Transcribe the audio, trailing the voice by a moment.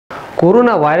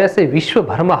Corona વાયરસે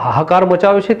વિશ્વભરમાં હાહાકાર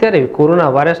મચાવ્યો છે, ત્યારે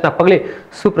કોરોના વાયરસના પગલે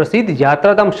સુપ્રસિદ્ધ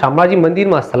યાત્રાધામ શામળાજી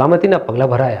મંદિરમાં સલામતીના પગલાં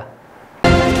ભરાયા।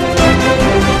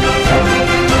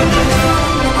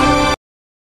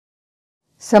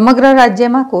 સમગ્ર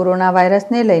રાજ્યમાં કોરોના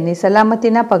વાયરસને લઈને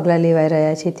સલામતીના પગલાં લેવાઈ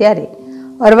રહ્યા છે, ત્યારે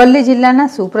અરવલ્લી જિલ્લાના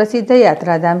સુપ્રસિદ્ધ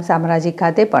યાત્રાધામ શામળાજી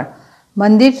ખાતે પણ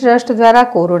મંદિર ટ્રસ્ટ દ્વારા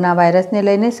કોરોના વાયરસને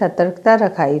લઈને સતર્કતા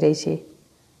રખાઈ રહી છે।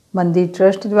 મંદિર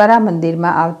ટ્રસ્ટ દ્વારા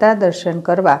મંદિરમાં આવતા દર્શન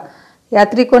કરવા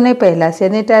યાત્રિકોને પહેલા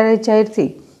સેનિટાઈઝરથી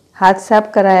હાથ સાફ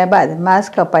કરાયા બાદ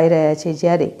માસ્ક અપાઈ રહ્યા છે,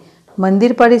 જ્યારે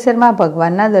મંદિર પરિસરમાં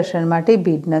ભગવાનના દર્શન માટે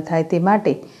ભીડ ન થાય તે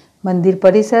માટે મંદિર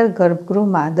પરિસર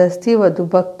ગર્ભગૃહમાં 10થી વધુ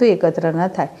ભક્તો એકત્ર ન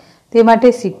થાય તે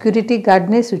માટે સિક્યુરિટી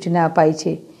ગાર્ડને સૂચના અપાઈ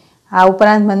છે। આ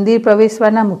ઉપરાંત મંદિર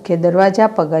પ્રવેશવાના મુખ્ય દરવાજા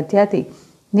પગથિયાથી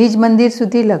નિજ મંદિર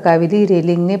સુધી લગાવેલી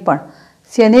રેલિંગને પણ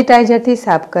સેનિટાઈઝરથી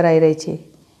સાફ કરાઈ રહી છે।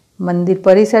 મંદિર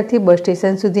પરિસરથી બસ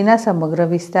સ્ટેશન સુધીના સમગ્ર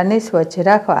વિસ્તારને સ્વચ્છ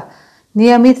રાખવા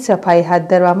નિયમિત સફાઈ હાથ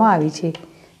ધરવામાં આવી છે,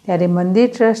 ત્યારે મંદિર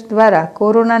ટ્રસ્ટ દ્વારા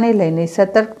કોરોનાને લઈને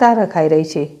સતર્કતા રખાઈ રહી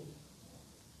છે।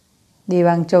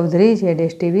 દેવાંગ ચૌધરી,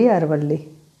 ZSTV, અરવલ્લી।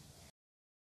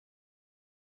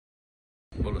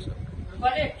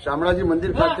 શામળાજી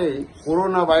મંદિર ખાતે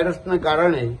કોરોના વાયરસને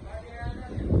કારણે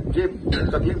જે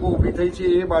તકલીફો ઊભી થઈ છે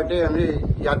એ માટે અમે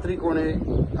યાત્રિકોને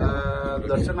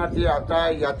દર્શનાર્થી આવતા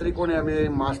યાત્રિકોને અમે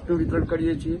માસ્કનું વિતરણ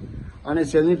કરીએ છીએ અને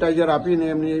સેનિટાઈઝર આપીને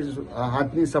એમની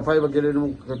હાથની સફાઈ વગેરેનું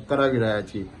કરાવી રહ્યા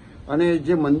છીએ અને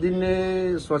જે મંદિરને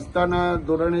સ્વચ્છતાના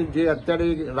ધોરણે જે અત્યારે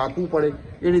રાખવું પડે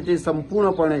એ રીતે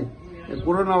સંપૂર્ણપણે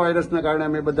કોરોના વાયરસના કારણે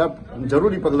અમે બધા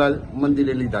જરૂરી પગલાં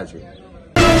મંદિરે લીધા છે।